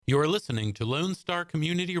You are listening to Lone Star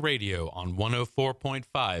Community Radio on 104.5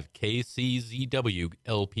 KCZW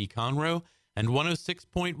LP Conroe and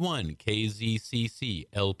 106.1 KZCC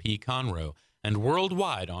LP Conroe and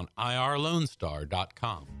worldwide on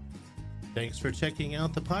irlonestar.com. Thanks for checking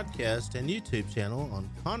out the podcast and YouTube channel on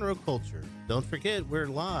Conroe Culture. Don't forget, we're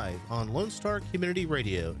live on Lone Star Community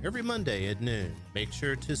Radio every Monday at noon. Make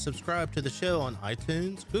sure to subscribe to the show on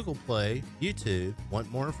iTunes, Google Play, YouTube. Want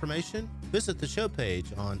more information? Visit the show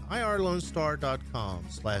page on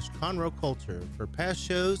irlonestar.com/Conroe Culture for past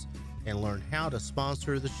shows and learn how to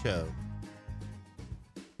sponsor the show.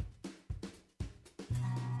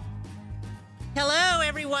 Hello,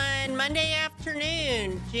 everyone. Monday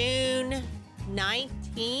afternoon, June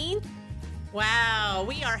 19th. Wow,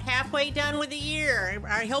 we are halfway done with the year.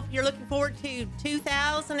 I hope you're looking forward to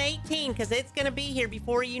 2018 because it's going to be here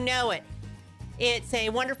before you know it. It's a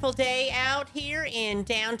wonderful day out here in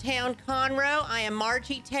downtown Conroe. I am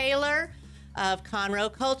Margie Taylor of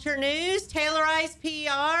Conroe Culture News, Taylorized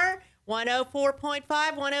PR,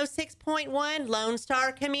 104.5, 106.1, Lone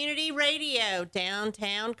Star Community Radio,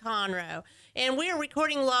 downtown Conroe. And we're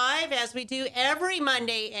recording live as we do every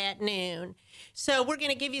Monday at noon. So we're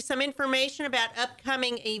going to give you some information about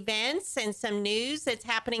upcoming events and some news that's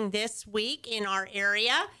happening this week in our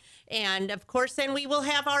area. And of course, then we will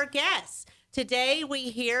have our guests. Today we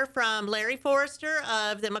hear from Larry Forrester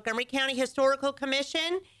of the Montgomery County Historical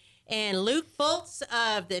Commission and Luke Fultz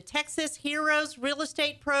of the Texas Heroes Real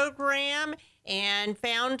Estate Program and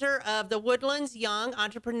founder of the Woodlands Young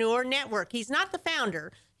Entrepreneur Network. He's not the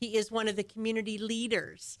founder. He is one of the community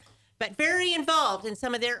leaders, but very involved in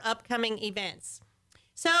some of their upcoming events.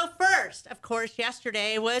 So first, of course,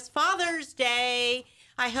 yesterday was Father's Day.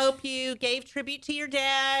 I hope you gave tribute to your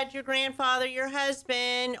dad, your grandfather, your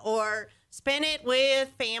husband, or spent it with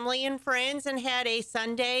family and friends and had a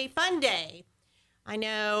Sunday fun day. I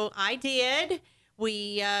know I did.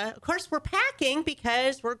 We, of course, we're packing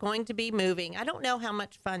because we're going to be moving. I don't know how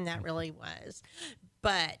much fun that really was.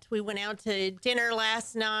 But we went out to dinner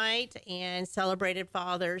last night and celebrated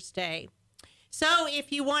Father's Day. So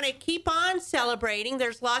if you want to keep on celebrating,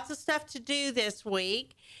 there's lots of stuff to do this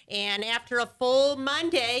week. And after a full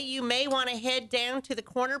Monday, you may want to head down to the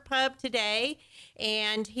Corner Pub today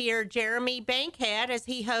and hear Jeremy Bankhead as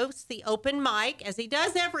he hosts the open mic, as he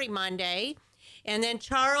does every Monday. And then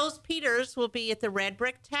Charles Peters will be at the Red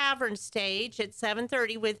Brick Tavern stage at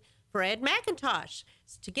 7:30 with Fred McIntosh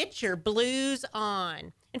to get your blues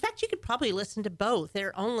on. In fact, you could probably listen to both.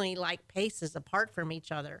 They're only like paces apart from each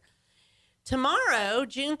other. Tomorrow,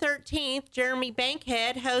 June 13th, Jeremy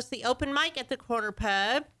Bankhead hosts the open mic at the Corner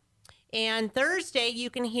Pub. And Thursday, you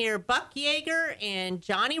can hear Buck Yeager and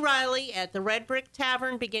Johnny Riley at the Red Brick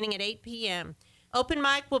Tavern beginning at 8 p.m. Open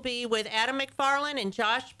mic will be with Adam McFarland and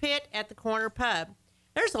Josh Pitt at the Corner Pub.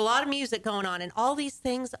 There's a lot of music going on, and all these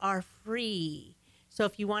things are free. So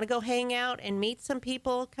if you want to go hang out and meet some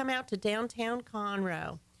people, come out to downtown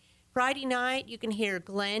Conroe. Friday night, you can hear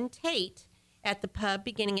Glenn Tate at the pub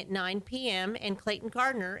beginning at 9 p.m. and Clayton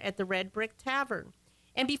Gardner at the Red Brick Tavern.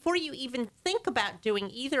 And before you even think about doing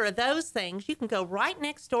either of those things, you can go right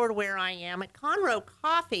next door to where I am at Conroe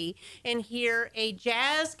Coffee and hear a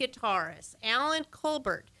jazz guitarist, Alan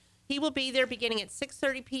Colbert. He will be there beginning at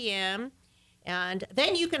 6:30 p.m. And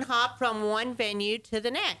then you can hop from one venue to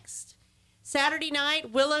the next. Saturday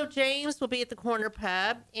night, Willow James will be at the Corner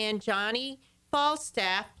Pub and Johnny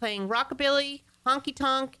Falstaff playing rockabilly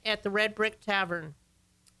honky-tonk at the Red Brick Tavern.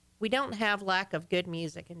 We don't have lack of good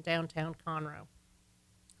music in downtown Conroe.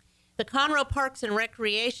 The Conroe Parks and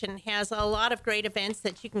Recreation has a lot of great events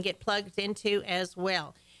that you can get plugged into as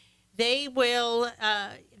well.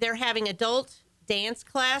 They're having adult dance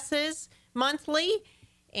classes monthly,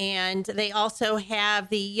 and they also have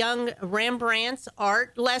the Young Rembrandt's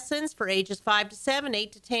art lessons for ages 5 to 7,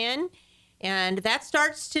 8 to 10, and that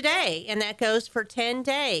starts today, and that goes for 10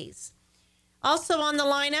 days. Also on the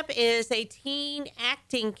lineup is a teen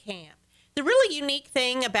acting camp. The really unique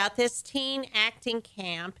thing about this teen acting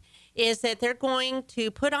camp is that they're going to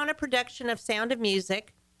put on a production of Sound of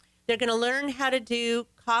Music. They're going to learn how to do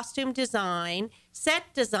costume design,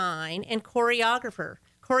 set design, and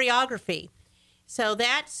choreography. So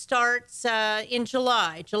that starts in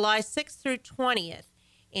July 6th through 20th,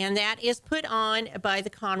 and that is put on by the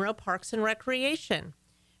Conroe Parks and Recreation.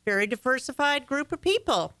 Very diversified group of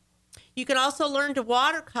people. You can also learn to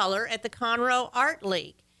watercolor at the Conroe Art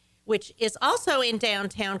League, which is also in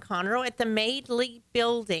downtown Conroe at the Maidley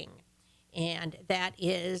Building. And that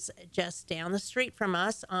is just down the street from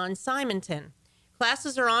us on Simonton.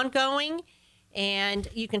 Classes are ongoing, and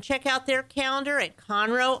you can check out their calendar at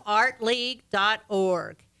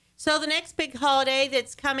conroeartleague.org. So the next big holiday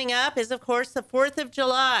that's coming up is, of course, the 4th of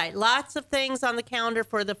July. Lots of things on the calendar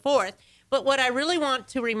for the 4th. But what I really want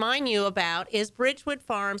to remind you about is Bridgewood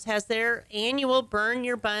Farms has their annual Burn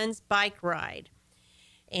Your Buns bike ride.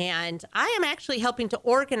 And I am actually helping to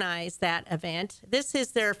organize that event. This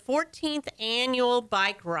is their 14th annual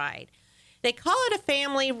bike ride. They call it a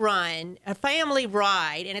family run, a family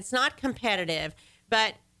ride, and it's not competitive.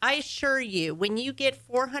 But I assure you, when you get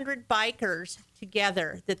 400 bikers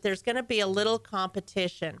together, that there's going to be a little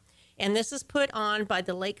competition. And this is put on by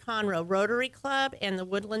the Lake Conroe Rotary Club and the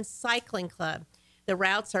Woodlands Cycling Club. The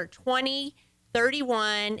routes are 20,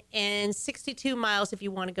 31, and 62 miles if you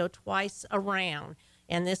want to go twice around.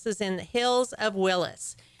 And this is in the hills of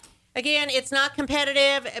Willis. Again, it's not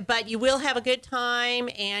competitive, but you will have a good time,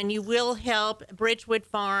 and you will help Bridgewood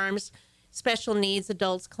Farms special needs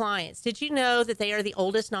adults clients. Did you know that they are the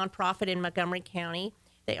oldest nonprofit in Montgomery County?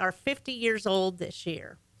 They are 50 years old this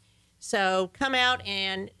year. So come out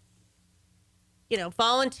and,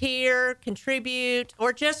 volunteer, contribute,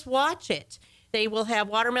 or just watch it. They will have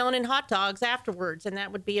watermelon and hot dogs afterwards, and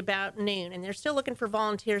that would be about noon. And they're still looking for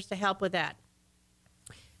volunteers to help with that.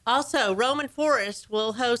 Also, Roman Forest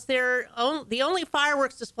will host the only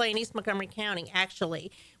fireworks display in East Montgomery County,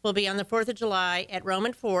 actually, will be on the 4th of July at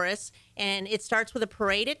Roman Forest. And it starts with a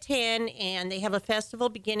parade at 10, and they have a festival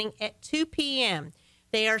beginning at 2 p.m.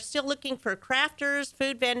 They are still looking for crafters,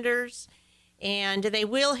 food vendors, and they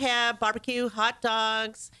will have barbecue, hot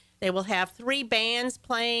dogs. They will have 3 bands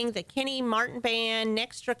playing, the Kenny Martin Band,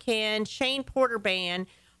 Nextra Ken, Shane Porter Band.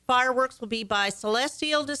 Fireworks will be by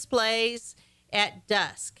Celestial Displays at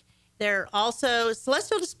dusk.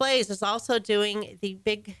 Celestial Displays is also doing the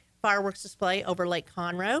big fireworks display over Lake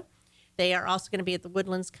Conroe. They are also going to be at the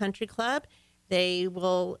Woodlands Country Club. They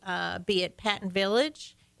will be at Patton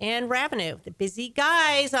Village and Ravenel, the busy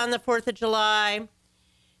guys on the 4th of July.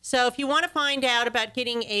 So if you want to find out about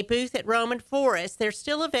getting a booth at Roman Forest, they're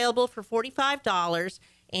still available for $45,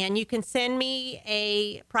 and you can send me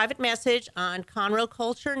a private message on Conroe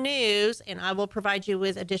Culture News, and I will provide you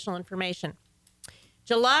with additional information.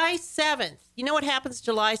 July 7th. You know what happens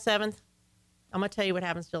July 7th? I'm going to tell you what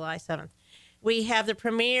happens July 7th. We have the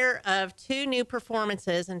premiere of 2 new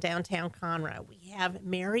performances in downtown Conroe. We have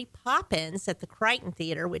Mary Poppins at the Crichton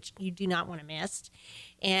Theater, which you do not want to miss.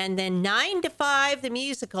 And then 9 to 5, the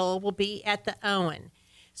musical, will be at the Owen.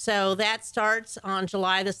 So that starts on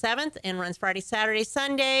July the 7th and runs Friday, Saturday,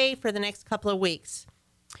 Sunday for the next couple of weeks.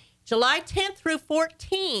 July 10th through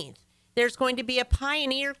 14th. There's going to be a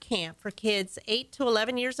pioneer camp for kids 8 to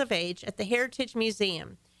 11 years of age at the Heritage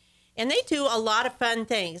Museum. And they do a lot of fun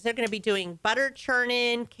things. They're going to be doing butter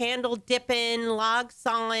churning, candle dipping, log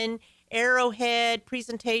sawing, arrowhead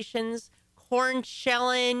presentations, corn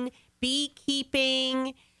shelling,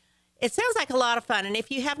 beekeeping. It sounds like a lot of fun. And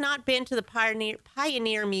if you have not been to the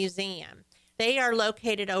Pioneer Museum, they are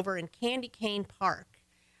located over in Candy Cane Park.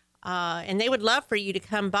 And they would love for you to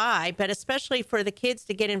come by, but especially for the kids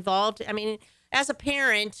to get involved. I mean, as a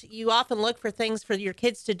parent, you often look for things for your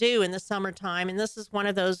kids to do in the summertime, and this is one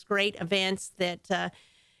of those great events that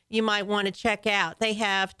you might want to check out. They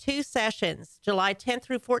have 2 sessions, July 10th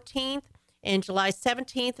through 14th and July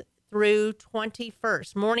 17th through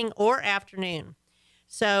 21st, morning or afternoon.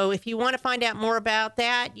 So if you want to find out more about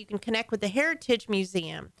that, you can connect with the Heritage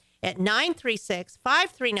Museum at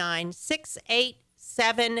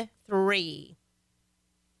 936-539-6873.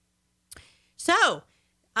 So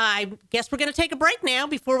I guess we're going to take a break now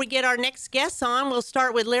before we get our next guests on. We'll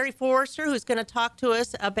start with Larry Forrester, who's going to talk to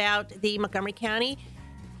us about the Montgomery County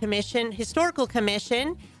Historical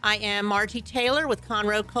Commission. I am Margie Taylor with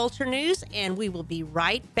Conroe Culture News, and we will be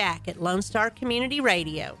right back at Lone Star Community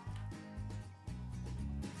Radio.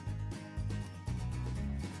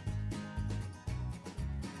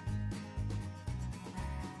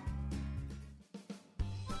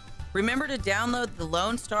 Remember to download the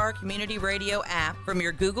Lone Star Community Radio app from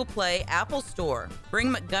your Google Play Apple Store. Bring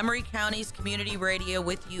Montgomery County's community radio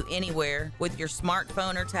with you anywhere with your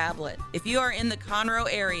smartphone or tablet. If you are in the Conroe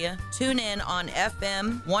area, tune in on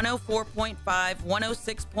FM 104.5,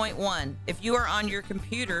 106.1. If you are on your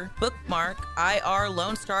computer, bookmark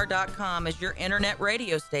irlonestar.com as your internet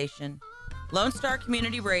radio station. Lone Star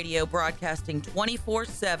Community Radio, broadcasting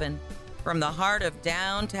 24/7 from the heart of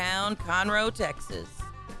downtown Conroe, Texas.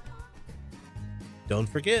 Don't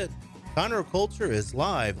forget, Conroe Culture is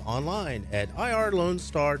live online at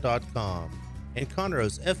irlonestar.com and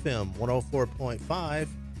Conroe's FM 104.5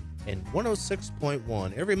 and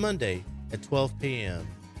 106.1 every Monday at 12 p.m.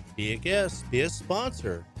 Be a guest, be a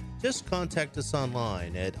sponsor. Just contact us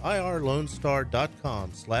online at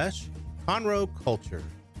irlonestar.com/Conroe Culture.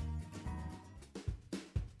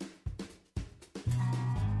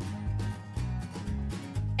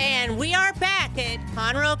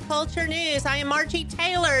 Conroe Culture News. I am Margie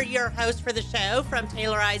Taylor, your host for the show from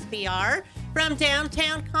Taylorized PR from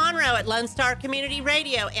downtown Conroe at Lone Star Community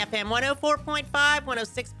Radio, FM 104.5,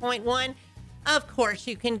 106.1. Of course,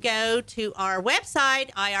 you can go to our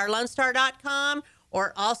website, irlonestar.com,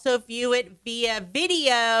 or also view it via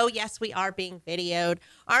video. Yes, we are being videoed.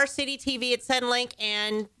 Our city TV at Sunlink,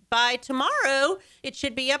 and by tomorrow, it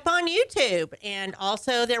should be up on YouTube. And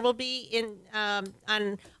also there will be on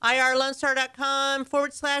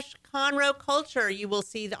irlonestar.com/Conroe Culture. You will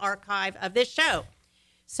see the archive of this show.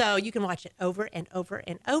 So you can watch it over and over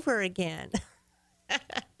and over again.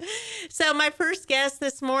 So my first guest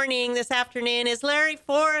this afternoon, is Larry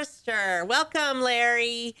Forrester. Welcome,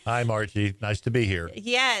 Larry. Hi, Margie. Nice to be here.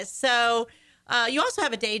 Yes. So you also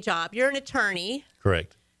have a day job. You're an attorney.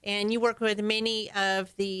 Correct. And you work with many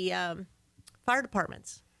of the fire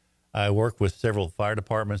departments. I work with several fire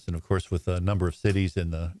departments and, of course, with a number of cities in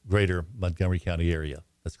the greater Montgomery County area.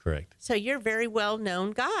 That's correct. So you're a very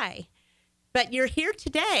well-known guy. But you're here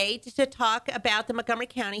today to talk about the Montgomery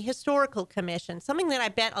County Historical Commission, something that I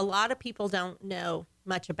bet a lot of people don't know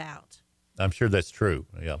much about. I'm sure that's true,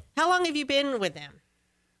 yeah. How long have you been with them?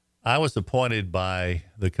 I was appointed by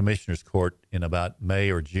the Commissioner's Court in about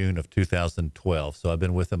May or June of 2012, so I've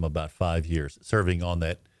been with them about 5 years, serving on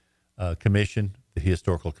that commission, the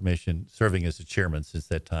Historical Commission, serving as the chairman since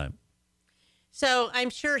that time. So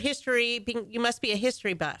I'm sure you must be a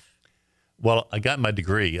history buff. Well, I got my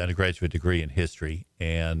degree, undergraduate degree in history,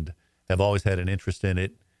 and have always had an interest in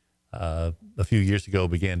it. A few years ago,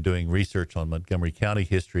 began doing research on Montgomery County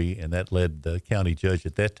history, and that led the county judge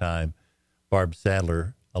at that time, Barb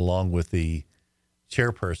Sadler, along with the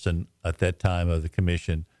chairperson at that time of the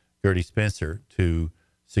commission, Gertie Spencer, to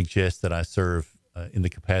suggest that I serve in the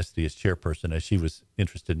capacity as chairperson, as she was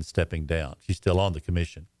interested in stepping down. She's still on the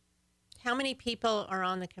commission. How many people are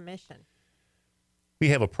on the commission? We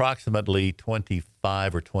have approximately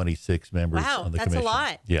 25 or 26 members on the commission. Wow, that's a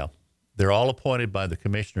lot. Yeah. They're all appointed by the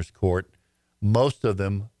Commissioner's Court. Most of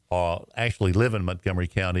them actually live in Montgomery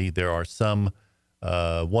County. There are some,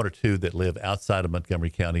 one or two that live outside of Montgomery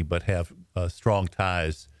County, but have strong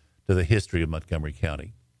ties to the history of Montgomery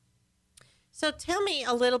County. So tell me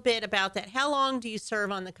a little bit about that. How long do you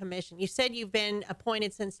serve on the commission? You said you've been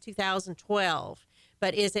appointed since 2012,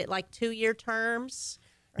 but is it like 2-year terms?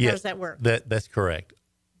 Or how does that work? That's correct.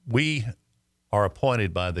 We are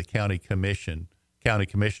appointed by the County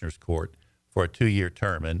Commissioner's Court for a 2-year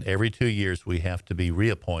term, and every 2 years we have to be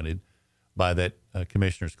reappointed by that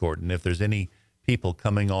Commissioner's Court. And if there's any people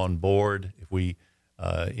coming on board, if we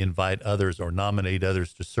invite others or nominate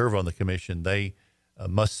others to serve on the commission, they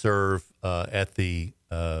must serve with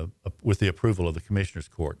the approval of the Commissioner's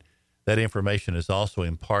Court. That information is also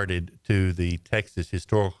imparted to the Texas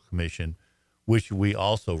Historical Commission, which we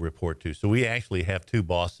also report to. So we actually have two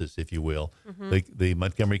bosses, if you will, the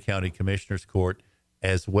Montgomery County Commissioner's Court,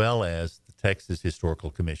 as well as the Texas Historical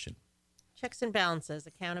Commission. Checks and balances,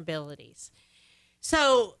 accountabilities.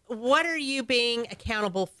 So what are you being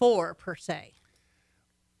accountable for, per se?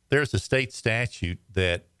 There's a state statute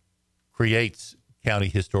that creates county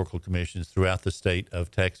historical commissions throughout the state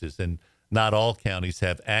of Texas, and not all counties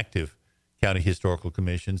have active county historical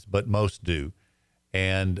commissions, but most do.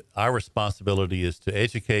 And our responsibility is to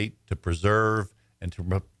educate, to preserve, and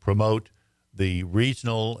to promote the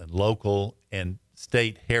regional and local and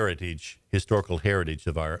state heritage, historical heritage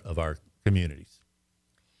of our communities.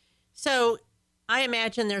 So I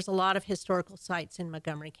imagine there's a lot of historical sites in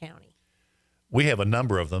Montgomery County. We have a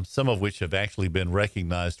number of them, some of which have actually been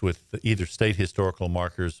recognized with either state historical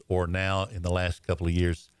markers or now in the last couple of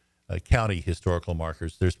years, county historical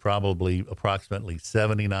markers. There's probably approximately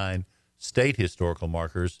 79 state historical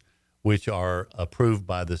markers, which are approved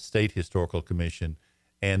by the State Historical Commission.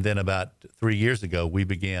 And then about 3 years ago, we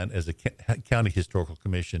began as a County Historical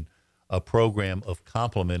Commission a program of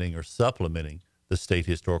complementing or supplementing the state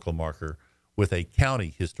historical marker with a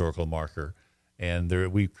county historical marker. And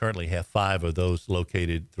we currently have 5 of those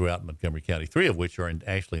located throughout Montgomery County, 3 of which are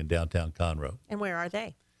actually in downtown Conroe. And where are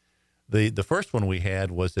they? The first one we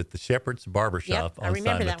had was at the Shepherd's Barbershop on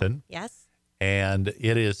Simonton. That one. Yes. And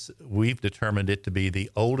we've determined it to be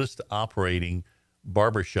the oldest operating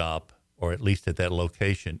barbershop, or at least at that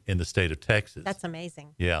location, in the state of Texas. That's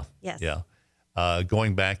amazing. Yeah. Yes. Yeah.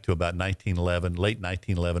 Going back to about 1911, late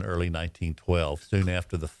 1911, early 1912, soon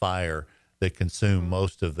after the fire that consumed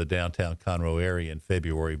most of the downtown Conroe area in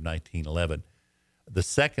February of 1911. The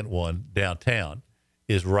second one, downtown,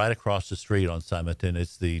 is right across the street on Simonton.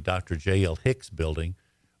 It's the Dr. J.L. Hicks building,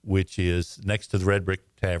 which is next to the Red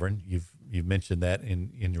Brick Tavern. You've mentioned that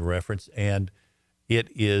in your reference. And It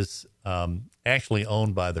is actually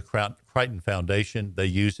owned by the Crichton Foundation. They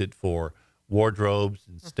use it for wardrobes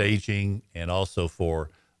and staging, and also for,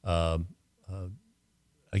 I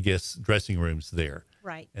guess, dressing rooms there.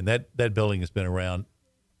 Right. And that building has been around,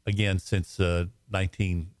 again, since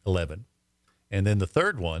 1911. And then the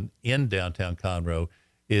third one in downtown Conroe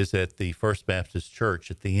is at the First Baptist Church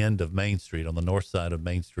at the end of Main Street, on the north side of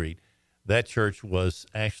Main Street. That church was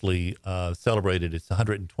actually celebrated its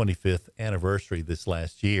 125th anniversary this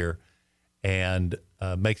last year, and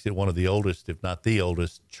makes it one of the oldest, if not the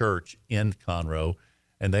oldest, church in Conroe.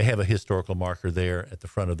 And they have a historical marker there at the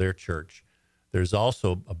front of their church. There's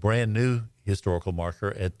also a brand new historical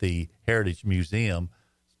marker at the Heritage Museum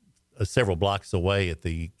several blocks away at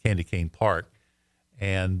the Candy Cane Park.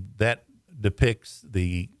 And that depicts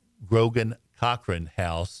the Grogan Cochran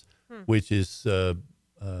House, which is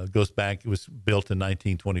goes back. It was built in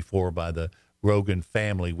 1924 by the Grogan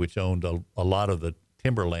family, which owned a lot of the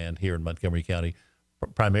timberland here in Montgomery County,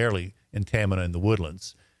 primarily in Tamina and the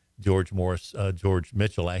Woodlands. George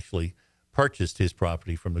Mitchell actually purchased his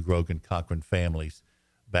property from the Grogan Cochran families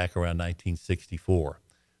back around 1964.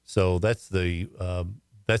 So that's the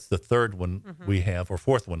third one we have, or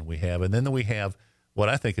fourth one we have. And then we have what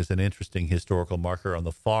I think is an interesting historical marker on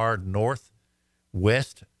the far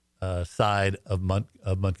northwest side of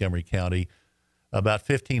Montgomery County, about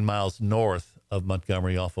 15 miles north of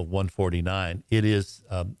Montgomery off of 149. It is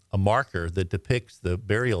a marker that depicts the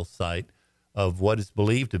burial site of what is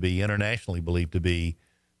believed to be, internationally believed to be,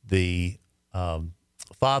 the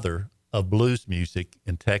father of blues music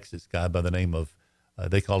in Texas, a guy by the name of,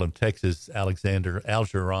 they call him Texas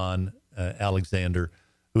Algernon Alexander,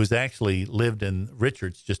 who has actually lived in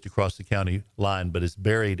Richards, just across the county line, but is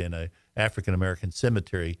buried in a African-American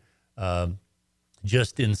cemetery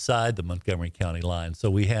just inside the Montgomery County line. So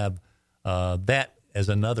we have that as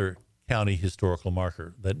another county historical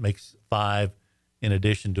marker that makes 5, in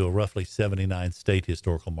addition to a roughly 79 state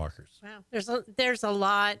historical markers. Wow. There's a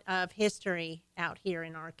lot of history out here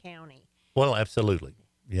in our county. Well, absolutely.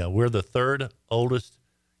 Yeah, we're the third oldest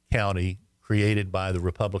county created by the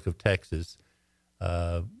Republic of Texas,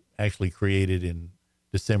 actually created in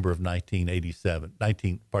December of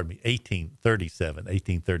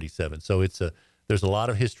 1837. So there's a lot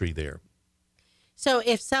of history there. So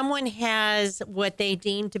if someone has what they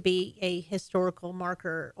deem to be a historical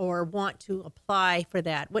marker or want to apply for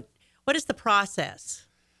that, what is the process?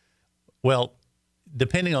 Well,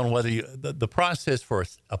 depending on whether the process for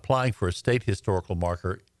applying for a state historical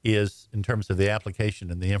marker is, in terms of the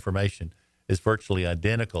application and the information, is virtually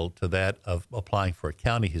identical to that of applying for a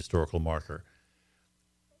county historical marker.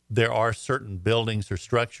 There are certain buildings or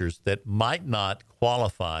structures that might not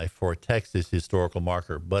qualify for a Texas historical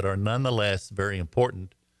marker, but are nonetheless very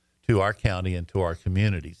important to our county and to our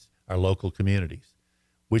communities, our local communities,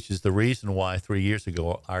 which is the reason why 3 years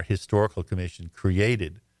ago our historical commission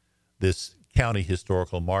created this county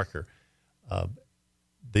historical marker.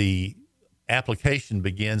 The application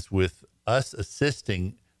begins with us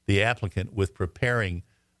assisting the applicant with preparing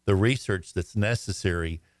the research that's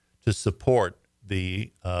necessary to support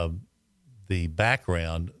the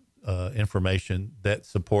background information that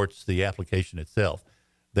supports the application itself.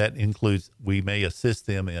 That includes, we may assist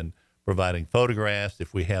them in providing photographs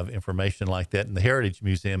if we have information like that. And the Heritage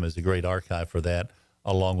Museum is a great archive for that,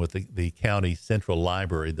 along with the County Central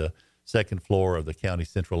Library, the second floor of the County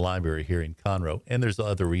Central Library here in Conroe. And there's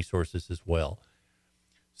other resources as well.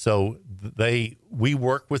 So we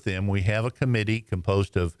work with them. We have a committee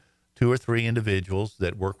composed of 2 or 3 individuals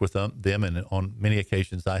that work with them, and on many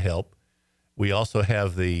occasions I help. We also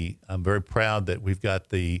have I'm very proud that we've got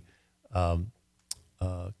the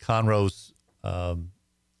Conroe's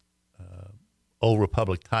Old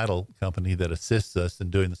Republic Title Company that assists us in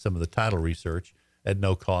doing some of the title research at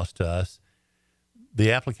no cost to us.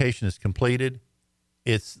 The application is completed.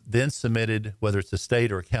 It's then submitted, whether it's a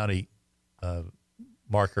state or a county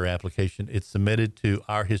marker application, it's submitted to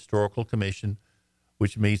our historical commission,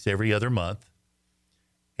 which meets every other month.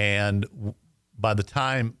 And by the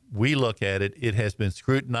time we look at it, it has been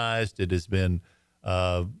scrutinized. It has been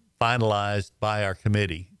finalized by our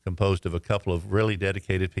committee, composed of a couple of really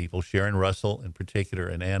dedicated people, Sharon Russell in particular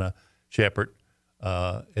and Anna Shepard,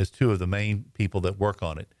 as 2 of the main people that work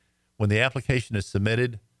on it. When the application is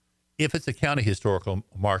submitted, if it's a county historical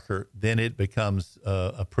marker, then it becomes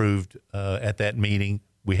approved at that meeting.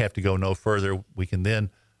 We have to go no further. We can then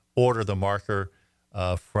order the marker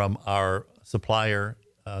from our supplier.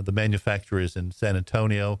 The manufacturer is in San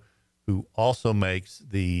Antonio, who also makes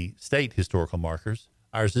the state historical markers.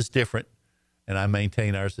 Ours is different, and I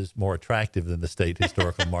maintain ours is more attractive than the state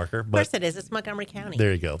historical marker. Of course it is. It's Montgomery County.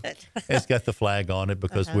 There you go. It's got the flag on it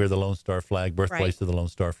because we're the Lone Star flag, birthplace of the Lone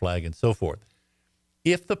Star flag, and so forth.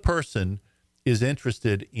 If the person is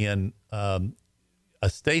interested in a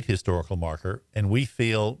state historical marker, and we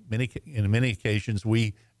feel in many occasions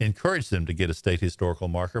we encourage them to get a state historical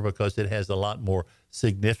marker because it has a lot more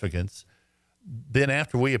significance, then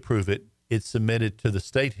after we approve it, it's submitted to the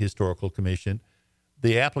State Historical Commission.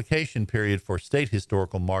 The application period for state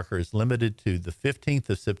historical marker is limited to the 15th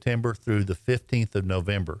of September through the 15th of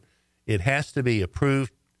November. It has to be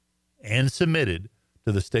approved and submitted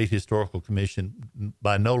to the State Historical Commission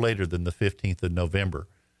by no later than the 15th of November.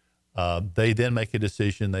 They then make a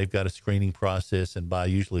decision. They've got a screening process, and by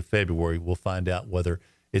usually February, we'll find out whether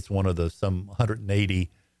it's one of the some 180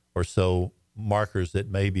 or so markers that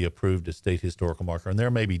may be approved as state historical marker. And there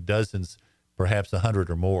may be dozens, perhaps 100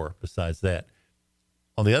 or more besides that.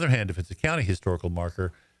 On the other hand, if it's a county historical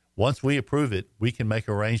marker, once we approve it, we can make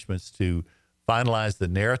arrangements to finalize the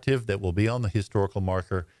narrative that will be on the historical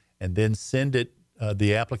marker and then send it,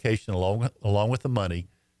 the application along with the money,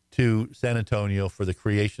 to San Antonio for the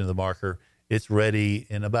creation of the marker. It's ready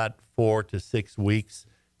in about 4 to 6 weeks,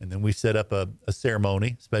 and then we set up a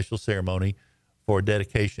ceremony, special ceremony for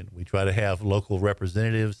dedication. We try to have local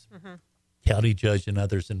representatives, county judge, and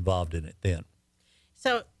others involved in it then.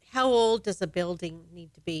 So how old does a building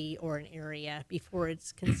need to be or an area before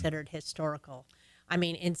it's considered historical? I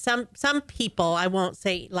mean, in some people, I won't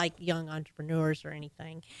say like young entrepreneurs or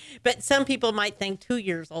anything, but some people might think 2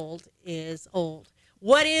 years old is old.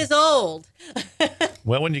 What is old?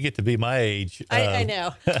 Well, when you get to be my age, I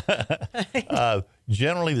know.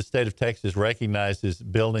 Generally, the state of Texas recognizes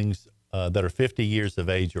buildings that are 50 years of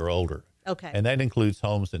age or older. Okay. And that includes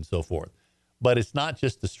homes and so forth. But it's not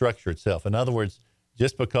just the structure itself. In other words,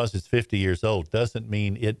 just because it's 50 years old doesn't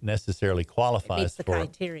mean it necessarily qualifies It meets the for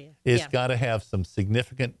criteria. It's got to have some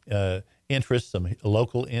significant interest, some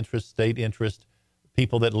local interest, state interest,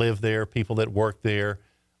 people that live there, people that work there.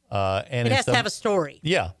 And it has to have a story.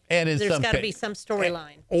 Yeah. And there's got to be some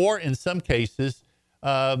storyline. Or in some cases,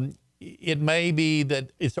 it may be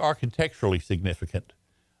that it's architecturally significant.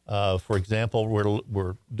 For example,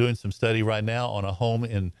 we're doing some study right now on a home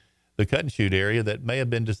in the Cut and Shoot area that may have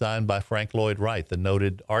been designed by Frank Lloyd Wright, the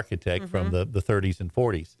noted architect from the 30s and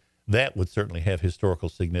 40s. That would certainly have historical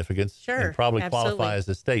significance and probably qualify as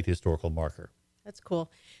a state historical marker. That's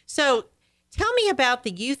cool. So tell me about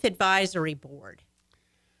the Youth Advisory Board.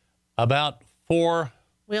 About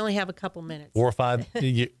we only have a couple minutes. 4 or 5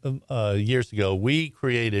 years ago, we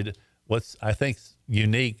created what's, I think,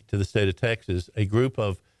 unique to the state of Texas, a group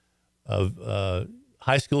of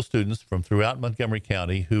high school students from throughout Montgomery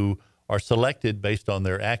County who are selected based on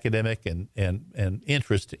their academic and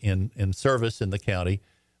interest in service in the county.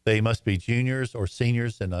 They must be juniors or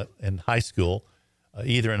seniors in high school,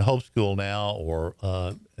 either in Hope School now or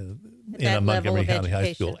in a Montgomery County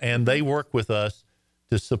high school. And they work with us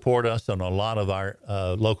to support us on a lot of our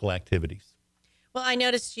local activities. Well, I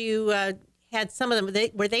noticed you had some of them.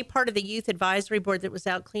 Were they part of the Youth Advisory Board that was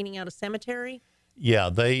out cleaning out a cemetery? Yeah,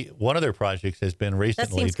 one of their projects has been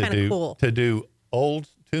recently to do old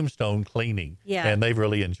tombstone cleaning. Yeah. And they've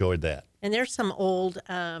really enjoyed that. And there's some old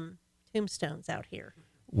tombstones out here.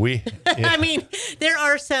 I mean, there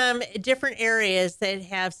are some different areas that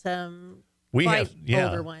have some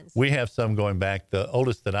older ones. We have some going back. The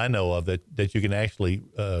oldest that I know of that you can actually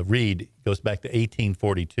read goes back to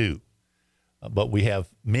 1842. But we have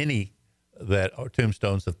many that are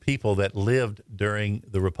tombstones of people that lived during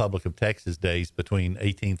the Republic of Texas days between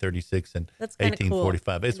 1836 and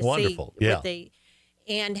 1845. Cool. It's wonderful. Yeah.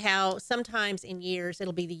 And how sometimes in years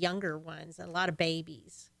it'll be the younger ones, a lot of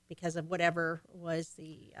babies, because of whatever was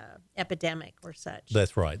the epidemic or such.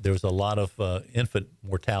 That's right. There was a lot of infant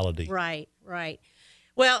mortality. Right.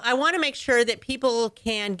 Well, I want to make sure that people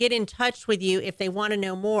can get in touch with you if they want to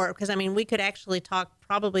know more, because, I mean, we could actually talk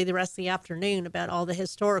probably the rest of the afternoon about all the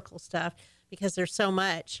historical stuff because there's so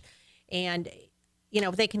much. And, you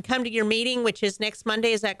know, they can come to your meeting, which is next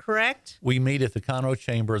Monday. Is that correct? We meet at the Conroe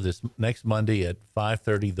Chamber this next Monday at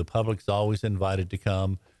 5:30. The public's always invited to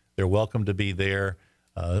come. They're welcome to be there.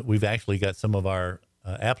 We've actually got some of our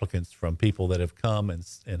applicants from people that have come and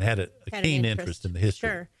had a keen interest in the history.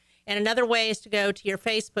 Sure. And another way is to go to your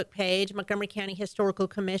Facebook page, Montgomery County Historical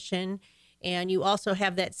Commission, and you also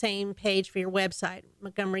have that same page for your website,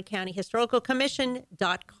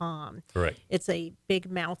 MontgomeryCountyHistoricalCommission.com. Correct. It's a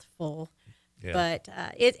big mouthful, but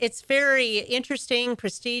it's very interesting,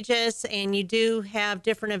 prestigious, and you do have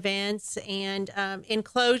different events. And in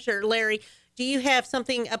closure, Larry, do you have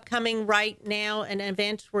something upcoming right now, an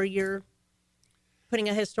event where you're putting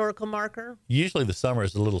a historical marker? Usually the summer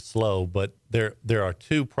is a little slow, but there are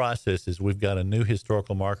two processes. We've got a new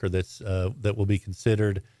historical marker that will be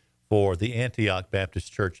considered for the Antioch Baptist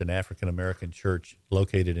Church, an African American church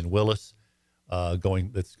located in Willis,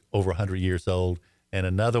 that's over 100 years old, and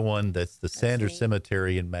another one that's the Sanders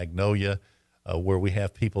Cemetery in Magnolia, where we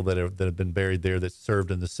have people that have been buried there that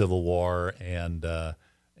served in the Civil War and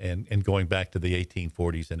going back to the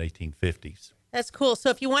 1840s and 1850s. That's cool. So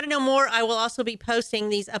if you want to know more, I will also be posting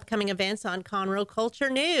these upcoming events on Conroe Culture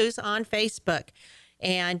News on Facebook.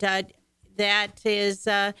 And that is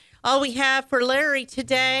all we have for Larry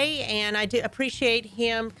today. And I do appreciate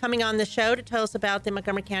him coming on the show to tell us about the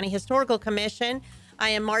Montgomery County Historical Commission.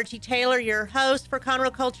 I am Margie Taylor, your host for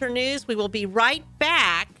Conroe Culture News. We will be right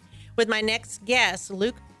back with my next guest,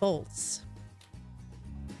 Luke Boltz.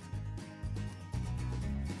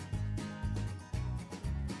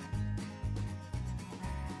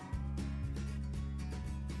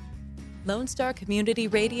 Lone Star Community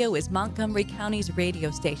Radio is Montgomery County's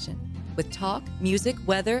radio station with talk, music,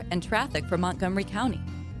 weather, and traffic for Montgomery County.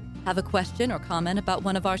 Have a question or comment about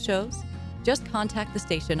one of our shows? Just contact the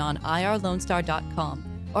station on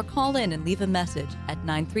irlonestar.com or call in and leave a message at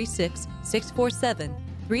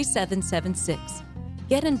 936-647-3776.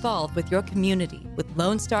 Get involved with your community with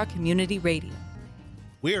Lone Star Community Radio.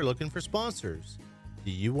 We are looking for sponsors.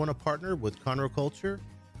 Do you want to partner with Conroe Culture?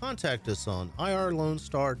 Contact us on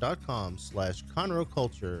irlonestar.com/Conroe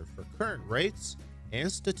Culture for current rates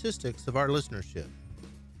and statistics of our listenership.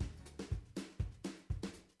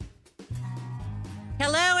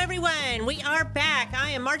 Hello, everyone. We are back. I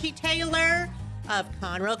am Margie Taylor of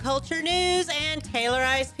Conroe Culture News and Taylor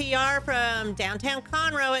Ice PR from downtown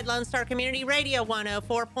Conroe at Lone Star Community Radio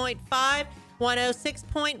 104.5,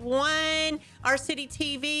 106.1, our city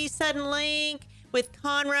TV, Sudden Link, with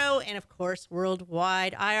Conroe, and of course,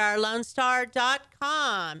 worldwide,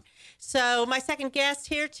 irlonestar.com. So my second guest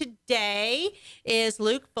here today is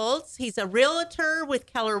Luke Boltz. He's a realtor with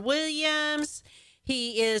Keller Williams.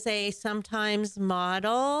 He is a sometimes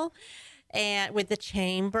model and with the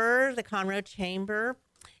Chamber, the Conroe Chamber.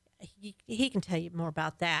 He can tell you more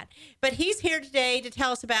about that. But he's here today to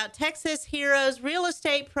tell us about Texas Heroes Real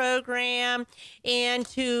Estate Program and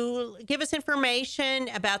to give us information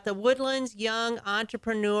about the Woodlands Young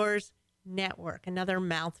Entrepreneurs Network. Another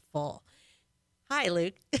mouthful. Hi,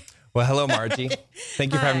 Luke. Well, hello, Margie.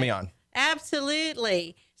 Thank you for having me on.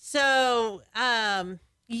 Absolutely. So,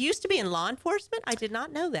 you used to be in law enforcement? I did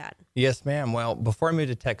not know that. Yes, ma'am. Well, before I moved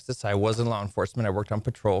to Texas, I was in law enforcement. I worked on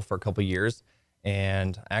patrol for a couple of years.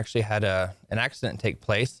 And I actually had an accident take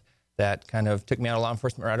place that kind of took me out of law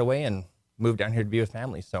enforcement right away and moved down here to be with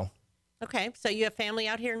family. So, okay. So you have family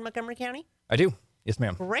out here in Montgomery County? I do. Yes,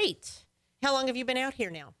 ma'am. Great. How long have you been out here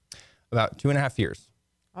now? About 2.5 years.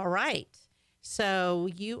 All right. So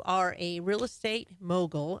you are a real estate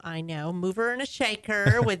mogul, I know, mover and a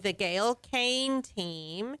shaker with the Gail Kane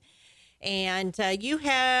team. And you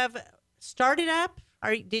have started up.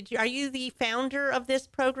 Are you the founder of this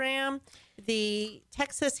program, the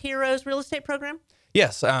Texas Heroes Real Estate Program?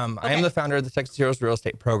 Yes, I am the founder of the Texas Heroes Real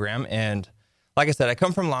Estate Program. And like I said, I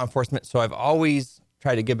come from law enforcement, so I've always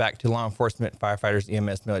tried to give back to law enforcement, firefighters,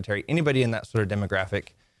 EMS, military, anybody in that sort of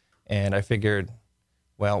demographic. And I figured,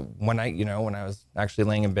 well, when I was actually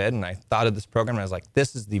laying in bed and I thought of this program, I was like,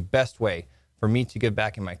 this is the best way for me to give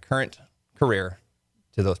back in my current career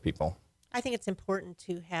to those people. I think it's important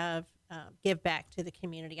to have give back to the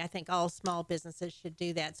community. I think all small businesses should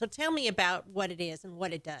do that. So tell me about what it is and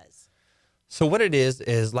what it does. So what it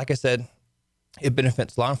is, like I said, it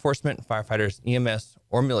benefits law enforcement, firefighters, EMS,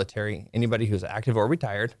 or military, anybody who's active or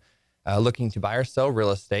retired, looking to buy or sell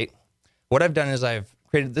real estate. What I've done is I've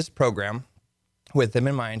created this program with them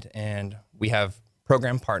in mind, and we have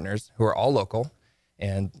program partners who are all local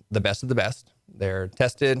and the best of the best. They're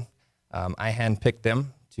tested. I handpicked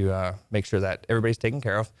them to make sure that everybody's taken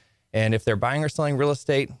care of. And if they're buying or selling real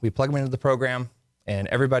estate, we plug them into the program, and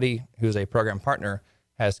everybody who's a program partner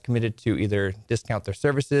has committed to either discount their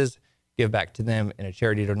services, give back to them in a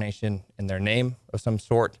charity donation in their name of some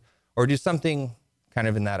sort, or do something kind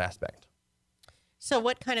of in that aspect. So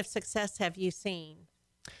what kind of success have you seen?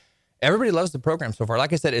 Everybody loves the program so far.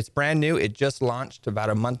 Like I said, it's brand new. It just launched about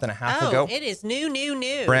a month and a half ago. Oh, it is new.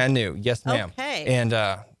 Brand new. Yes, ma'am. Okay. And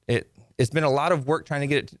it's been a lot of work trying to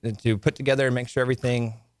get it to put together and make sure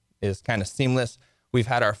everything is kind of seamless. We've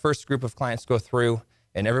had our first group of clients go through,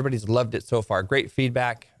 and everybody's loved it so far. Great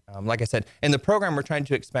feedback. Like I said, in the program, we're trying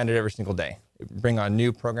to expand it every single day, bring on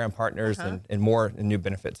new program partners and more and new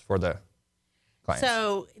benefits for the clients.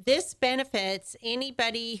 So this benefits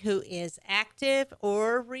anybody who is active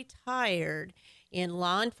or retired in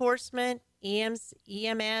law enforcement,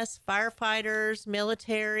 EMS, firefighters,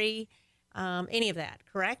 military, any of that,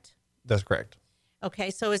 correct? That's correct.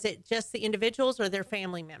 Okay, so is it just the individuals or their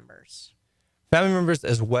family members? Family members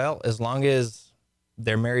as well, as long as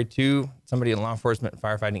they're married to somebody in law enforcement,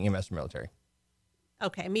 firefighting, EMS, or military.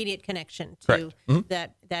 Okay, immediate connection to Correct. Mm-hmm.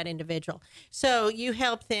 that individual. So you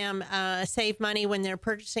help them save money when they're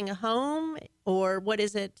purchasing a home, or what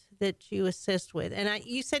is it that you assist with? And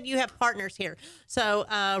you said you have partners here. So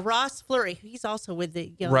Ross Fleury, he's also with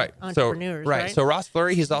the Young Entrepreneurs, right? So Ross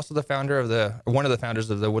Fleury, he's also the founder of one of the founders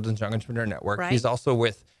of the Woodlands Young Entrepreneur Network. Right. He's also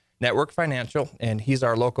with Network Financial, and he's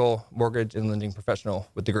our local mortgage and lending professional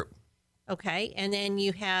with the group. Okay, and then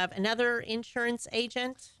you have another insurance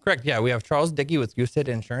agent? Correct, yeah. We have Charles Dickey with Goosehead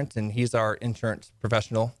Insurance, and he's our insurance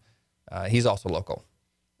professional. He's also local.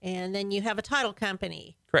 And then you have a title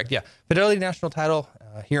company. Correct, yeah. Fidelity National Title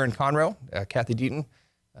here in Conroe, Kathy Deaton,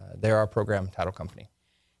 they're our program title company.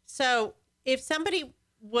 So if somebody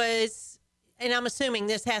was, and I'm assuming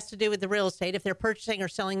this has to do with the real estate, if they're purchasing or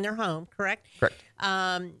selling their home, correct? Correct.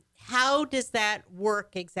 How does that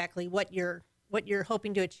work exactly, what you're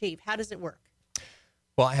hoping to achieve? How does it work?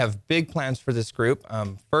 Well, I have big plans for this group.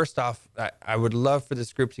 First off, I would love for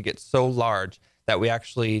this group to get so large that we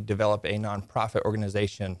actually develop a nonprofit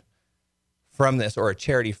organization from this, or a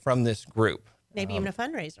charity from this group. Maybe even a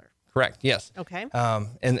fundraiser. Correct, yes. Okay.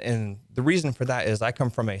 And the reason for that is I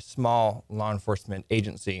come from a small law enforcement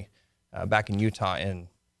agency back in Utah. And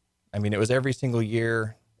I mean, it was every single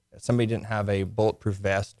year somebody didn't have a bulletproof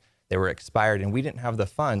vest. They were expired, and we didn't have the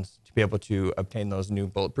funds to be able to obtain those new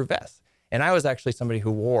bulletproof vests. And I was actually somebody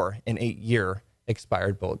who wore an 8-year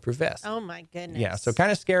expired bulletproof vest. Oh my goodness. Yeah, so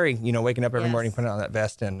kind of scary, waking up every Yes. morning, putting on that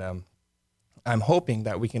vest. And I'm hoping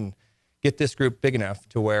that we can get this group big enough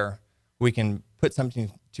to where we can put something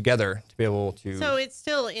together to be able to. So it's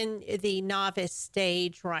still in the novice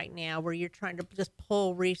stage right now, where you're trying to just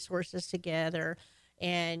pull resources together,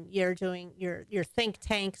 and you're doing your think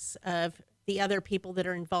tanks of the other people that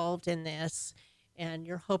are involved in this, and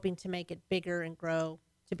you're hoping to make it bigger and grow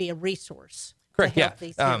to be a resource. Correct, to help yeah.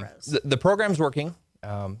 these heroes. The program's working.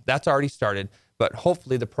 That's already started, but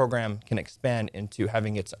hopefully the program can expand into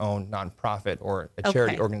having its own nonprofit or a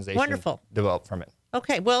charity Okay. organization Wonderful. develop from it.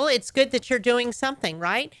 Okay, well, it's good that you're doing something,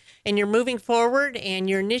 right? And you're moving forward, and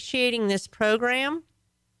you're initiating this program,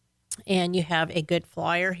 and you have a good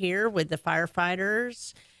flyer here with the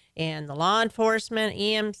firefighters and the law enforcement,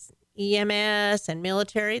 EMS, and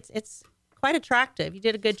military. It's quite attractive. You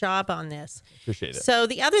did a good job on this. Appreciate it. So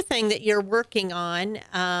the other thing that you're working on,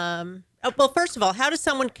 well, first of all, how does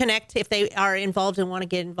someone connect if they are involved and want to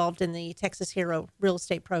get involved in the Texas Hero Real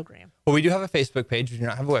Estate Program? Well, we do have a Facebook page. We do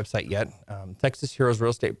not have a website yet. Texas Heroes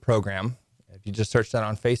Real Estate Program. If you just search that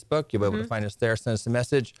on Facebook, you'll be able to find us there. Send us a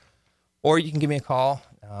message, or you can give me a call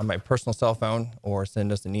on my personal cell phone, or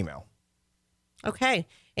send us an email. Okay.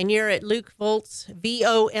 And you're at Luke Volz,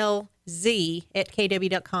 VOLZ, at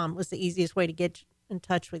KW.com was the easiest way to get in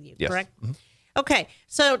touch with you, Yes. correct? Mm-hmm. Okay.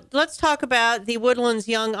 So let's talk about the Woodlands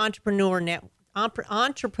Young Entrepreneurial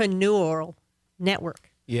Network.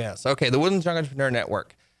 Yes. Okay. The Woodlands Young Entrepreneur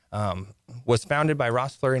Network was founded by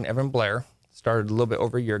Ross Fleury and Evan Blair. Started a little bit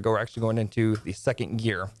over a year ago. We're actually going into the second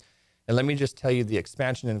year. And let me just tell you, the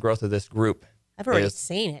expansion and growth of this group I've already is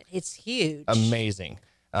seen it. It's huge. amazing.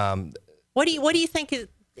 What do you think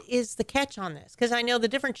is the catch on this? Because I know the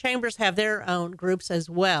different chambers have their own groups as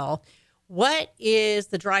well. What is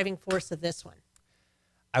the driving force of this one?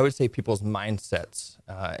 I would say people's mindsets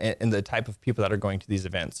and the type of people that are going to these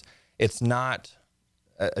events. It's not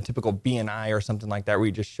a typical BNI or something like that where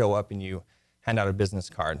you just show up and you hand out a business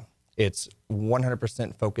card. It's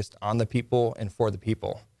 100% focused on the people and for the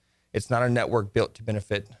people. It's not a network built to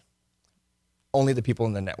benefit only the people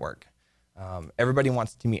in the network. Everybody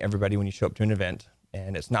wants to meet everybody when you show up to an event.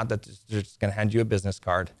 And it's not that they're just going to hand you a business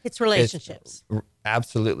card. It's relationships.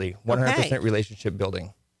 Absolutely. 100% Okay. relationship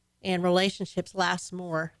building. And relationships last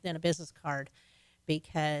more than a business card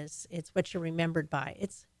because it's what you're remembered by.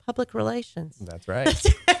 It's public relations. That's right.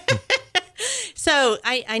 So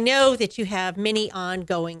I know that you have many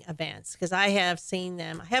ongoing events because I have seen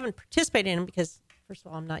them. I haven't participated in them because, first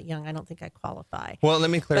of all, I'm not young. I don't think I qualify. Well, let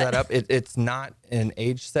me clear that up. It's not an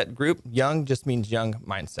age set group. Young just means young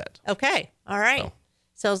mindset. Okay. All right.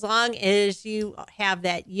 So as long as you have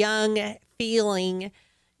that young feeling,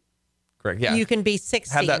 Correct. Yeah. you can be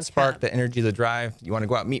 60. have that and spark, come. the energy, the drive. You want to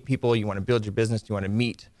go out and meet people. You want to build your business. You want to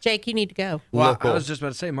meet Jake, you need to go. Well, local. I was just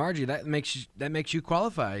about to say, Margie, that makes you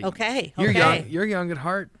qualify. Okay. You're okay. young. You're young at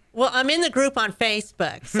heart. Well, I'm in the group on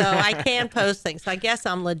Facebook, so I can post things. So I guess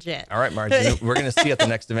I'm legit. All right, Margie. We're going to see you at the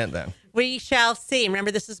next event then. We shall see.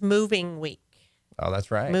 Remember, this is moving week. Oh,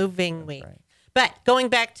 that's right. Moving week. right. But going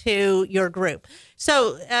back to your group.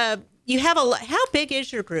 So you have how big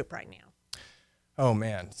is your group right now? Oh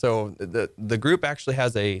man! So the group actually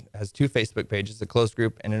has two Facebook pages: a closed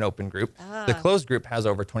group and an open group. The closed group has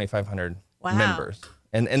over 2,500 Wow. members,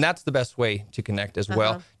 and that's the best way to connect as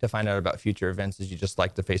well to find out about future events. Is you just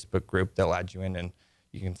like the Facebook group, they'll add you in, and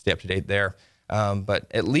you can stay up to date there. But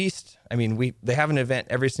at least, I mean, they have an event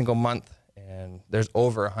every single month, and there's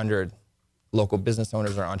over 100 local business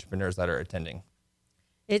owners or entrepreneurs that are attending.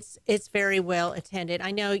 It's very well attended.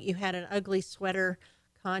 I know you had an ugly sweater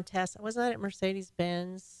contest. Was that at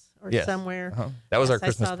Mercedes-Benz or Yes. somewhere? That was our Yes, I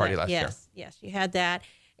Christmas saw party that. last year. Yes, you had that.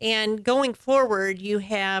 And going forward, you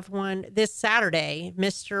have one this Saturday,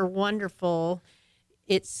 Mr. Wonderful.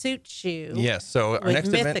 It Suits You. Yes. So our with next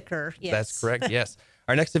event. Mythiker. Yes. That's correct. Yes.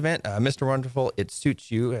 Our next event, Mr. Wonderful, It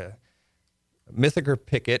Suits You. Mythiker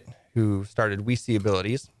Pickett, who started We See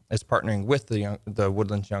Abilities, is partnering with the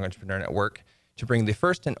Woodlands Young Entrepreneur Network to bring the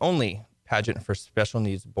first and only pageant for special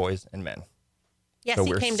needs boys and men. Yes, So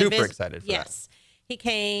he we're came super to visit. excited for that. Yes, he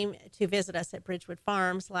came to visit us at Bridgewood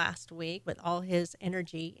Farms last week with all his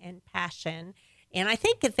energy and passion, and I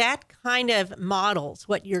think that kind of models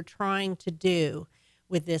what you're trying to do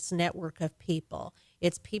with this network of people.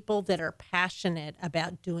 It's people that are passionate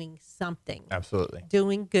about doing something, Absolutely.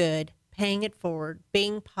 doing good, paying it forward,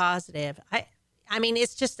 being positive. I mean,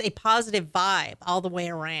 it's just a positive vibe all the way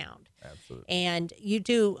around. Absolutely. And you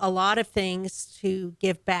do a lot of things to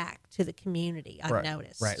give back to the community, I've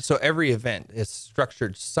noticed. Right. So every event is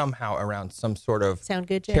structured somehow around some sort of Sound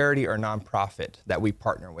good, Jay? charity or nonprofit that we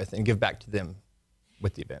partner with and give back to them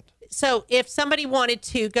with the event. So if somebody wanted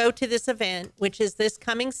to go to this event, which is this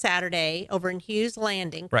coming Saturday over in Hughes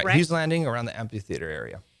Landing, correct? Right. Hughes Landing around the amphitheater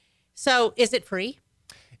area. So is it free?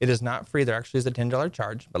 It is not free. There actually is a $10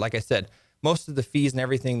 charge. But like I said, most of the fees and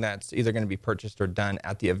everything that's either going to be purchased or done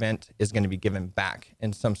at the event is going to be given back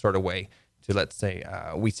in some sort of way to, let's say,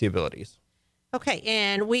 We See Abilities. Okay,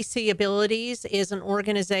 and We See Abilities is an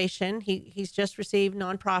organization. He's just received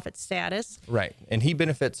nonprofit status. Right. And he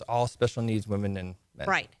benefits all special needs women and men.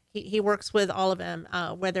 Right. He works with all of them,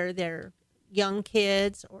 whether they're young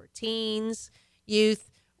kids or teens, youth,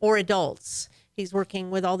 or adults. He's working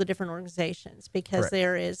with all the different organizations because Correct.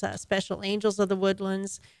 there is Special Angels of the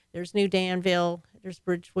Woodlands, there's New Danville, there's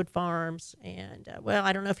Bridgewood Farms, and, well,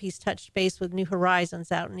 I don't know if he's touched base with New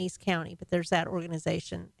Horizons out in East County, but there's that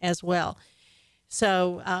organization as well.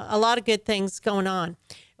 So a lot of good things going on.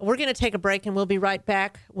 We're going to take a break, and we'll be right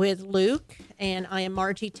back with Luke. And I am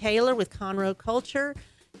Margie Taylor with Conroe Culture,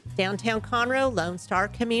 downtown Conroe, Lone Star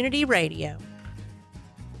Community Radio.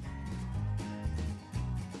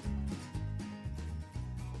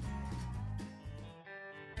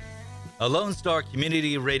 A Lone Star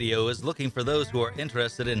Community Radio is looking for those who are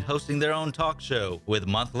interested in hosting their own talk show, with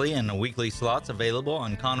monthly and weekly slots available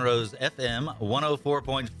on Conroe's FM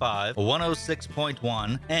 104.5,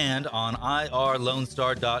 106.1, and on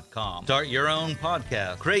irlonestar.com. Start your own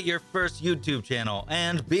podcast, create your first YouTube channel,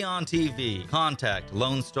 and be on TV. Contact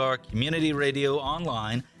Lone Star Community Radio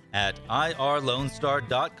online at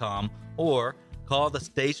irlonestar.com or call the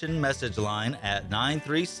station message line at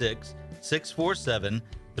 936-647-3776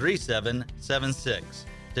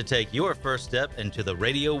 to take your first step into the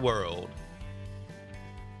radio world.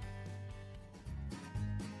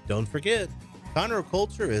 Don't forget, Conroe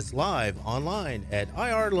Culture is live online at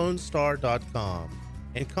irlonestar.com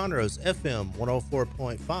and Conroe's FM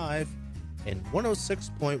 104.5 and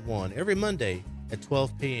 106.1 every Monday at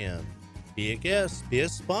 12 p.m. Be a guest, be a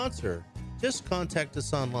sponsor. Just contact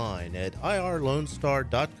us online at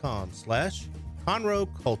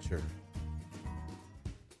irlonestar.com/Conroe Culture.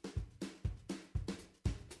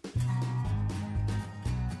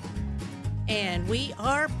 And we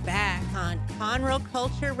are back on Conroe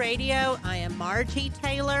Culture Radio. I am Margie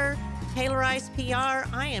Taylor, Taylorized PR.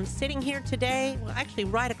 I am sitting here today, well, actually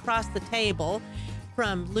right across the table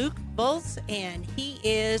from Luke Bulls, and he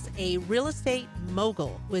is a real estate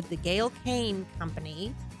mogul with the Gail Kane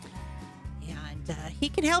Company. And he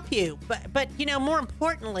can help you. But you know, more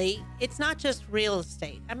importantly, it's not just real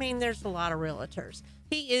estate. I mean, there's a lot of realtors.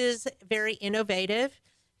 He is very innovative.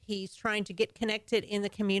 He's trying to get connected in the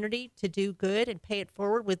community to do good and pay it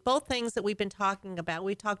forward with both things that we've been talking about.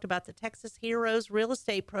 We talked about the Texas Heroes Real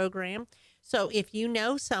Estate Program. So if you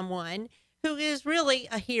know someone who is really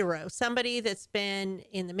a hero, somebody that's been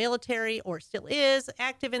in the military or still is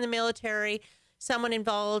active in the military, someone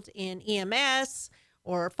involved in EMS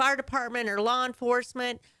or fire department or law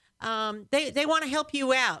enforcement, they want to help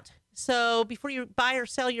you out. So before you buy or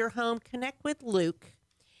sell your home, connect with Luke.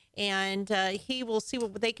 And he will see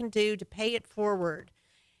what they can do to pay it forward.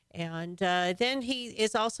 And then he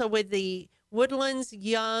is also with the Woodlands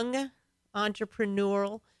Young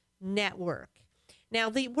Entrepreneurial Network. Now,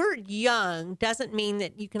 the word young doesn't mean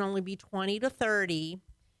that you can only be 20 to 30.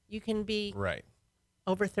 You can be Right.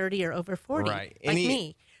 over 30 or over 40, Right. like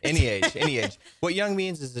me. Any age, any age. What young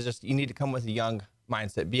means is just you need to come with a young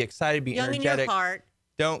mindset. Be excited, be Young in energetic. your heart,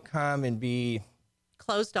 Don't come and be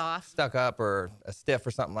closed off. stuck up or a stiff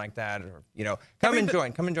or something like that. Or, come and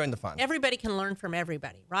join the fun. Everybody can learn from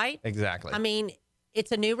everybody, right? Exactly. I mean,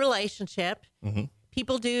 it's a new relationship. Mm-hmm.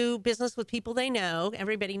 People do business with people they know.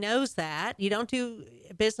 Everybody knows that. You don't do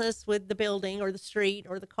business with the building or the street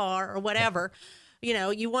or the car or whatever.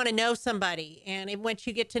 You want to know somebody. And once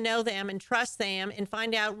you get to know them and trust them and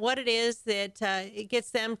find out what it is that it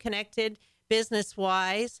gets them connected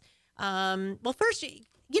business-wise. Well, first, it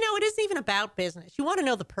isn't even about business. You want to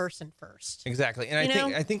know the person first. Exactly. And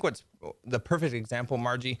I think what's the perfect example,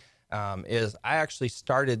 Margie, is I actually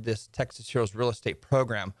started this Texas Heroes Real Estate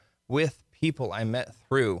program with people I met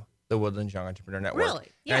through the Woodlands Young Entrepreneur Network. Really?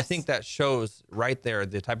 And I Yes. think that shows right there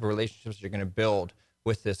the type of relationships you're going to build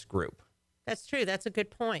with this group. That's true. That's a good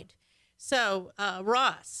point. So,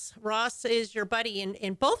 Ross is your buddy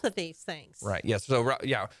in both of these things. Right. Yes. So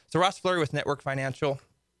Ross Fleury with Network Financial.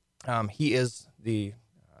 He is the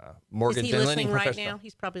mortgage Is he and listening lending right professional. now?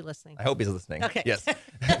 He's probably listening. I hope he's listening. Okay. Yes.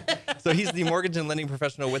 So he's the mortgage and lending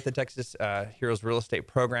professional with the Texas Heroes Real Estate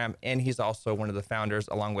Program, and he's also one of the founders,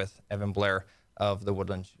 along with Evan Blair, of the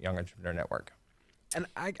Woodlands Young Entrepreneur Network. And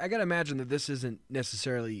I got to imagine that this isn't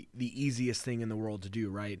necessarily the easiest thing in the world to do,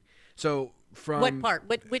 right? So from What part?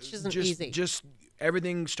 Which isn't just, easy? Just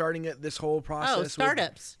everything starting at this whole process. Oh, with-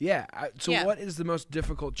 startups. So Yeah. what is the most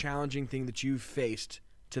difficult, challenging thing that you've faced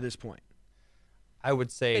to this point? I would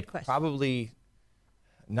say Good question. probably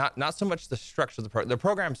not so much the structure of the program. The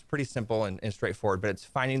program's pretty simple and straightforward, but it's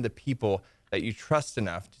finding the people that you trust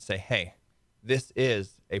enough to say, hey, this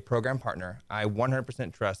is a program partner I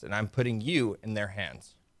 100% trust, and I'm putting you in their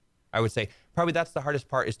hands. I would say probably that's the hardest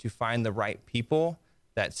part, is to find the right people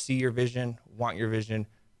that see your vision, want you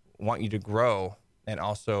to grow, and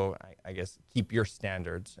also, I guess, keep your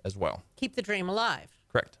standards as well. Keep the dream alive.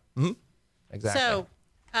 Correct. Mm-hmm. Exactly. So,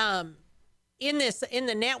 in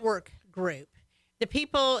the network group, the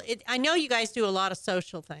people, I know you guys do a lot of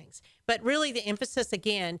social things, but really the emphasis,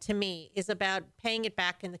 again, to me, is about paying it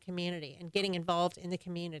back in the community and getting involved in the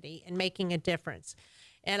community and making a difference.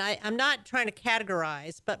 And I'm not trying to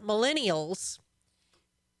categorize, but millennials,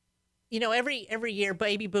 every year,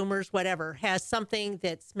 baby boomers, whatever, has something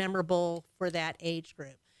that's memorable for that age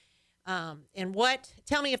group. Tell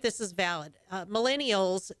me if this is valid.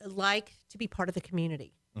 Millennials like to be part of the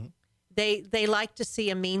community. Mm-hmm. They like to see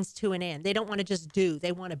a means to an end. They don't want to just do,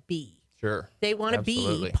 they want to be. Sure. They want to be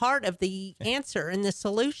Absolutely. part of the answer and the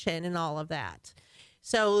solution and all of that.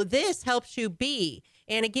 So this helps you be.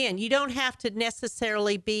 And again, you don't have to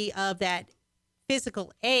necessarily be of that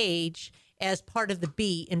physical age as part of the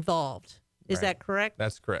be involved. Is Right. that correct?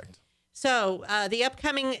 That's correct. So the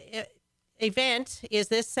upcoming event is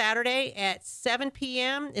this Saturday at 7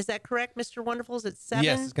 p.m. Is that correct, Mr. Wonderful? Is it 7?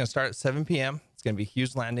 Yes, it's going to start at 7 p.m. It's going to be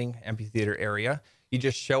Hughes Landing Amphitheater area. You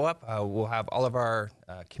just show up. We'll have all of our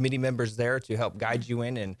committee members there to help guide you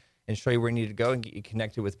in and show you where you need to go and get you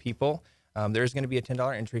connected with people. There's going to be a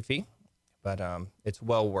 $10 entry fee, but it's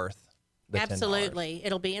well worth the $10. Absolutely.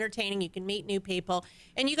 It'll be entertaining. You can meet new people.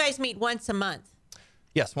 And you guys meet once a month.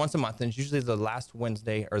 Yes, once a month, and it's usually the last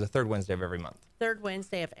Wednesday or the third Wednesday of every month. Third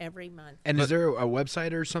Wednesday of every month. And is there a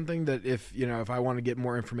website or something that if I want to get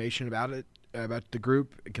more information about it, about the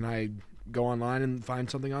group, can I go online and find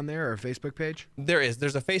something on there, or a Facebook page? There's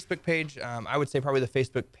a Facebook page. I would say probably the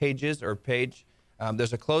Facebook page.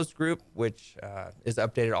 There's a closed group, which is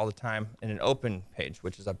updated all the time, and an open page,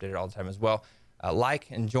 which is updated all the time as well.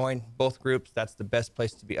 Like and join both groups. That's the best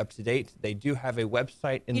place to be up to date. They do have a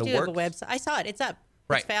website in the works. You do have a website. I saw it. It's up.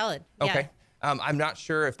 Right. It's valid. Okay. Yeah. I'm not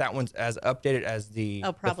sure if that one's as updated as the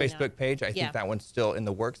probably Facebook not. page. I Yeah. think that one's still in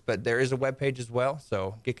the works, but there is a web page as well.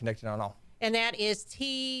 So get connected on all. And that is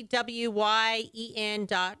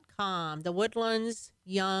TWYEN.com, the Woodlands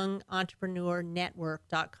Young Entrepreneur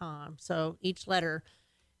Network.com. So each letter,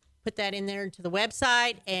 put that in there into the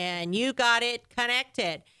website, and you got it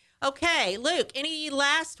connected. Okay, Luke, any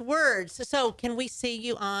last words? So can we see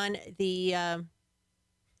you on the,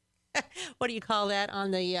 what do you call that?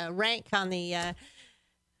 On the rank, on the,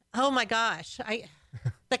 oh my gosh,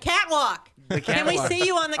 the catwalk. Can we see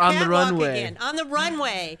you on the On the catwalk runway. again? On the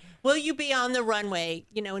runway. Will you be on the runway,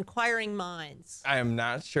 inquiring minds? I am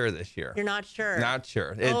not sure this year. You're not sure. Not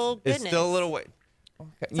sure. Oh, It's still a goodness. little way. Okay.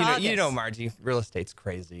 It's You know, August. Margie, real estate's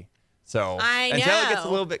crazy. So I until it gets a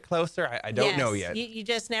know. little bit closer, I don't know Yes, yet. You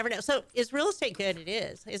just never know. So is real estate good? It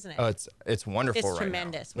is, isn't it? Oh, it's wonderful It's right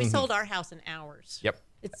tremendous. now. We sold our house in hours. Yep.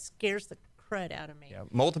 It scares the crud out of me. Yeah,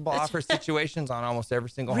 multiple offer situations on almost every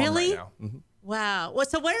single Really? home right now. Wow. Well,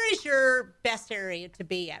 so where is your best area to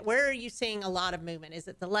be at? Where are you seeing a lot of movement? Is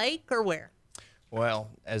it the lake or where?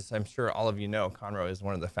 Well, as I'm sure all of you know, Conroe is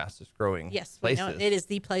one of the fastest growing Yes, we places. know it is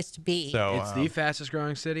the place to be. So It's the fastest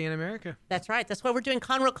growing city in America. That's right. That's why we're doing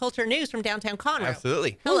Conroe Culture News from downtown Conroe.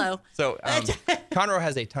 absolutely. Hello. So Conroe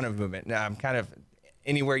has a ton of movement. Kind of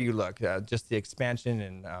anywhere you look, just the expansion,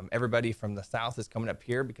 and everybody from the south is coming up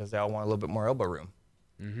here because they all want a little bit more elbow room.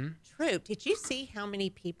 True. Did you see how many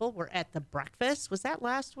people were at the breakfast? Was that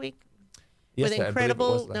last week? Yes, with I believe it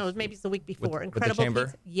Incredible, was no, last maybe week. it's the week before. With the Incredible chamber?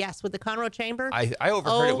 Pizza. Yes, with the Conroe Chamber. I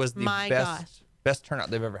overheard it was the my gosh. best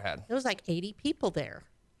turnout they've ever had. There was like 80 people there.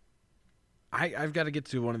 I've got to get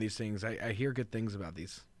to one of these things. I hear good things about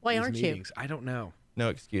these. Why these aren't you? meetings. I don't know. No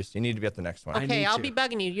excuse. You need to be at the next one. I Okay, need I'll to. be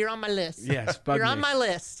bugging you. You're on my list. Yes, bug You're me. on my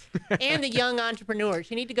list. And the young entrepreneurs.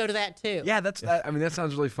 You need to go to that too. Yeah, I mean, that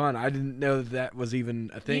sounds really fun. I didn't know that was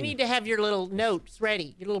even a thing. You need to have your little notes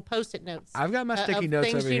ready, your little Post-it notes. I've got my sticky of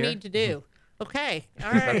notes things over you here. need to do. Okay,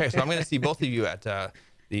 all right. Okay, so I'm going to see both of you at the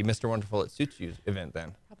Mr. Wonderful It Suits You event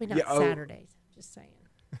then. Probably not Yeah, oh. Saturdays. Just saying.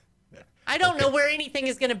 I don't know where anything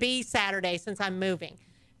is going to be Saturday since I'm moving.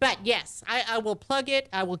 But yes, I will plug it.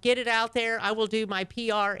 I will get it out there. I will do my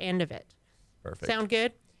PR end of it. Perfect. Sound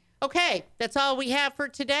good? Okay, that's all we have for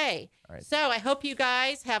today. All right. So I hope you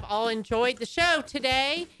guys have all enjoyed the show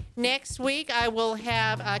today. Next week, I will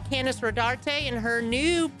have Candice Rodarte and her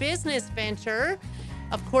new business venture.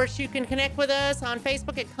 Of course, you can connect with us on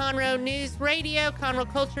Facebook at Conroe News Radio,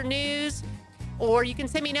 Conroe Culture News, or you can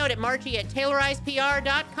send me a note at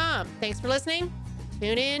Margie@TaylorizedPR.com. Thanks for listening.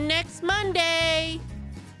 Tune in next Monday.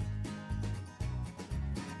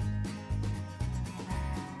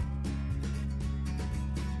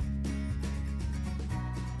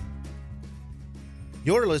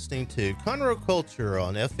 You're listening to Conroe Culture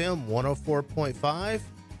on FM 104.5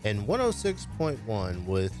 and 106.1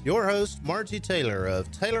 with your host, Margie Taylor of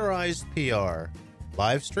Taylorized PR.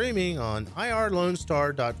 Live streaming on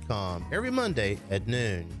irlonestar.com every Monday at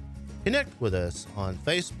noon. Connect with us on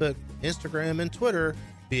Facebook, Instagram, and Twitter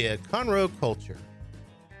via Conroe Culture.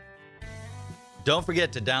 Don't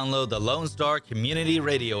forget to download the Lone Star Community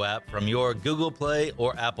Radio app from your Google Play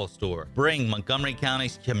or Apple Store. Bring Montgomery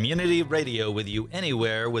County's community radio with you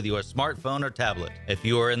anywhere with your smartphone or tablet. If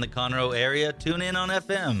you are in the Conroe area, tune in on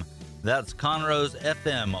FM. That's Conroe's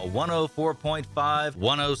FM 104.5,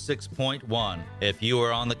 106.1. If you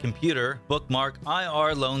are on the computer, bookmark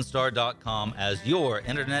irlonestar.com as your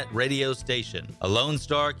internet radio station. A Lone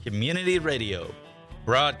Star Community Radio.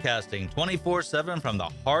 Broadcasting 24/7 from the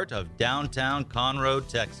heart of downtown Conroe,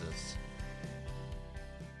 Texas.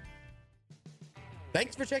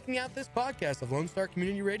 Thanks for checking out this podcast of Lone Star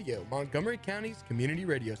Community Radio, Montgomery County's community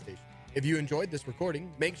radio station. If you enjoyed this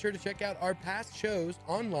recording, make sure to check out our past shows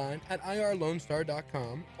online at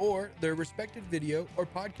irlonestar.com or their respective video or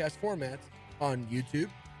podcast formats on YouTube,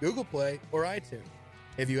 Google Play, or iTunes.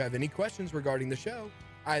 If you have any questions regarding the show,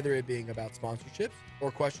 either it being about sponsorships or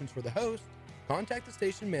questions for the host, contact the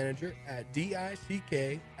station manager at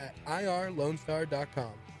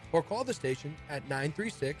dick@irlonestar.com or call the station at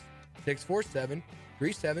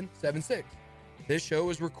 936-647-3776. This show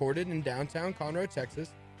is recorded in downtown Conroe,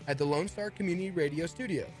 Texas at the Lone Star Community Radio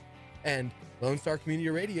Studios, and Lone Star Community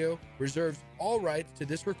Radio reserves all rights to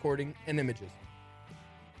this recording and images.